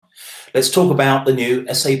Let's talk about the new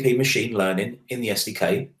SAP Machine Learning in the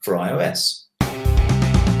SDK for iOS.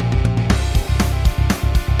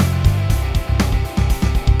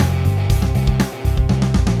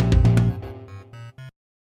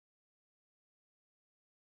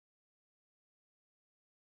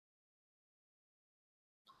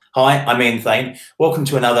 Hi, I'm Ian Thane. Welcome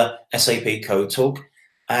to another SAP Code Talk.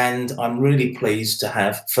 And I'm really pleased to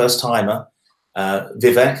have first-timer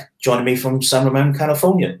Vivek joining me from San Ramon,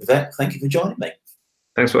 California. Vivek, thank you for joining me.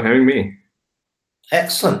 Thanks for having me.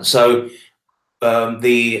 Excellent. So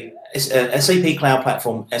the SAP Cloud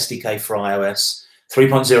Platform SDK for iOS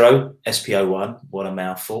 3.0 SPO1, what a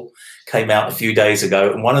mouthful, came out a few days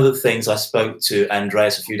ago. And one of the things I spoke to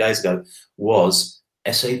Andreas a few days ago was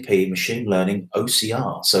SAP Machine Learning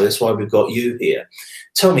OCR. So that's why we've got you here.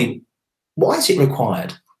 Tell me, why is it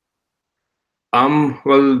required?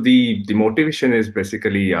 Well, the motivation is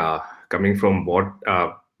basically coming from what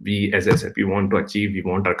we as SAP want to achieve. We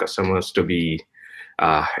want our customers to be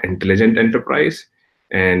intelligent enterprise,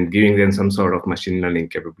 and giving them some sort of machine learning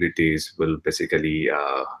capabilities will basically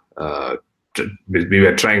we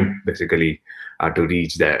were trying basically to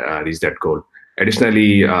reach that goal.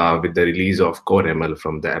 Additionally, with the release of Core ML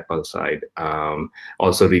from the Apple side,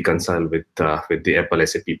 also reconcile with the Apple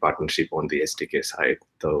SAP partnership on the SDK side.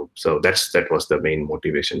 So that was the main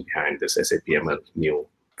motivation behind this SAP ML new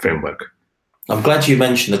framework. I'm glad you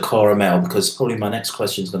mentioned the Core ML, because probably my next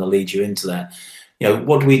question is going to lead you into that. You know,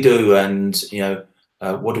 what do we do, and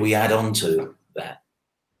what do we add on to that?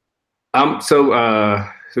 So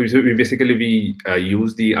we basically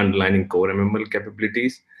use the underlying Core ML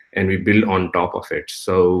capabilities, and we build on top of it.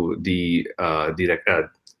 So the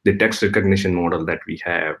text recognition model that we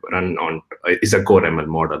have run on is a Core ML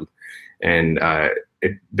model, and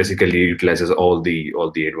it basically utilizes all the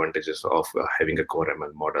advantages of having a Core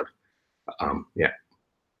ML model. Yeah.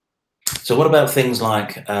 So what about things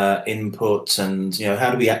like input, and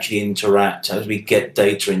how do we actually interact? How do we get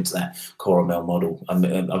data into that Core ML model?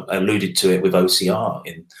 I alluded to it with OCR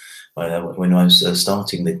when I was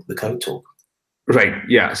starting the code talk. Right.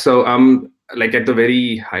 Yeah. So like at the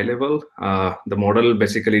very high level, the model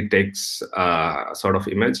basically takes a sort of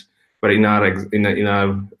image, but in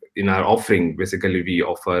our offering, basically we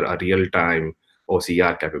offer a real-time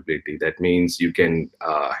OCR capability. That means you can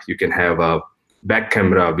have a back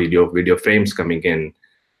camera video frames coming in.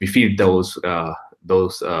 We feed those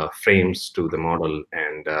frames to the model,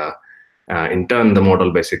 and in turn, the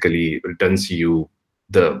model basically returns you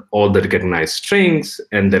all the recognized strings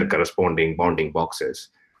and their corresponding bounding boxes.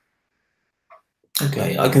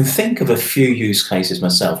 Okay, I can think of a few use cases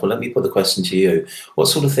myself. Well, let me put the question to you. What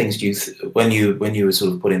sort of things do you, when you were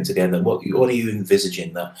sort of putting together, what are you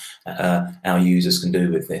envisaging that our users can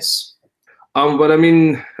do with this? Well, I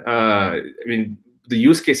mean, the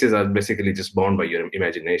use cases are basically just born by your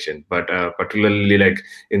imagination, but particularly like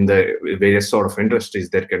in the various sort of industries,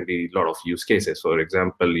 there can be a lot of use cases. For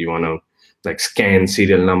example, you want to like scan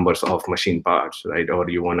serial numbers of machine parts, right? Or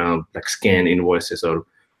you want to like scan invoices or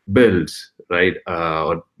bills, right?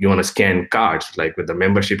 Or you want to scan cards, like with the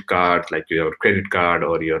membership card, like your credit card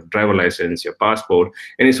or your driver license, your passport,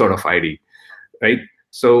 any sort of ID, right?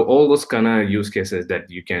 So all those kind of use cases that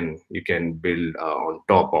you can build on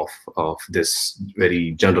top of this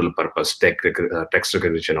very general purpose text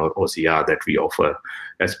recognition or OCR that we offer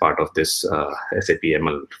as part of this SAP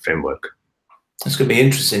ML framework. It's going to be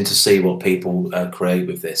interesting to see what people create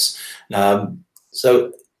with this.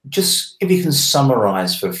 So just if you can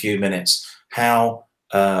summarize for a few minutes how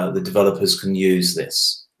the developers can use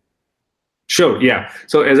this. Sure. Yeah.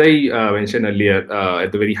 So as I mentioned earlier,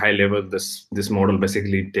 at the very high level, this model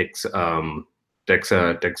basically takes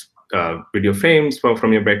video frames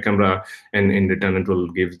from your back camera, and in return it will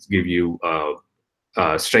give you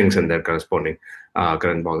strings and their corresponding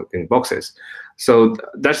current boxes. So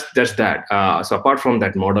that's that. So apart from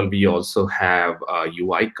that model, we also have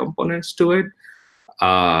UI components to it,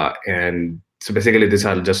 and so basically these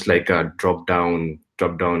are just like a drop down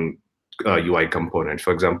UI components.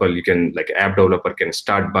 For example, you can, like, app developer can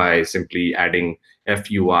start by simply adding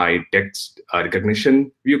FUI text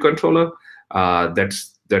recognition view controller.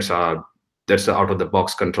 That's an out of the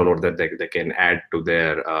box controller that they can add to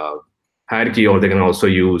their hierarchy, or they can also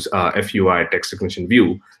use FUI text recognition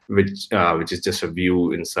view, which is just a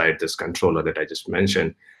view inside this controller that I just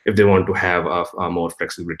mentioned, if they want to have a more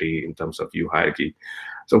flexibility in terms of view hierarchy.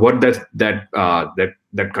 So what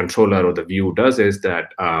that controller or the view does is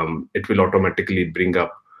that it will automatically bring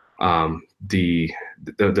up the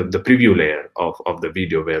preview layer of the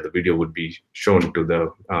video, where the video would be shown to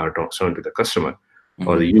the customer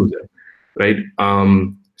or the user, right?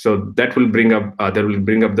 So that will bring up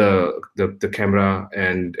the camera,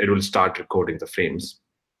 and it will start recording the frames.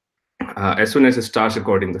 As soon as it starts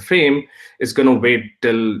recording the frame, it's going to wait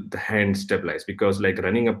till the hand stabilize, because like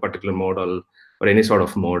running a particular model or any sort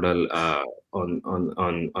of model on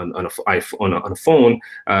a phone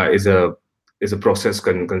is a process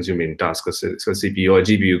consuming task. It's a CPU or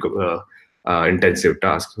GPU intensive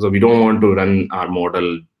task. So we don't want to run our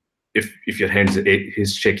model if your hand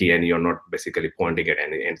is shaky and you're not basically pointing at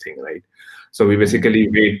anything, right? So we basically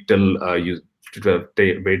wait till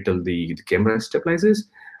wait till the camera stabilizes.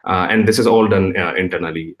 And this is all done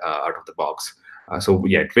internally out of the box. So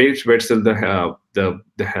yeah, it waits till the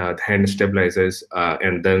hand stabilizes,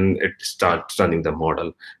 and then it starts running the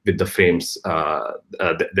model with the frames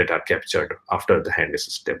that are captured after the hand is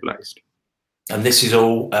stabilized. And this is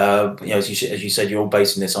all, as you said, you're all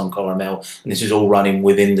basing this on CoreML, and this is all running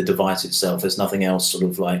within the device itself. There's nothing else sort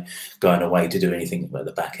of like going away to do anything at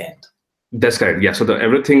the back end. That's correct. Yeah. So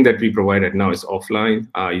everything that we provide right now is offline.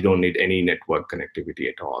 You don't need any network connectivity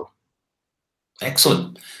at all.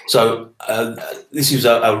 Excellent. So this is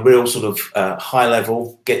a real sort of high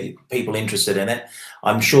level, get people interested in it.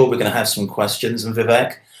 I'm sure we're going to have some questions. And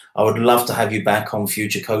Vivek, I would love to have you back on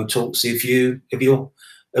future Code Talks if you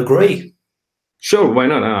agree. Sure, why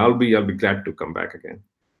not? I'll be glad to come back again.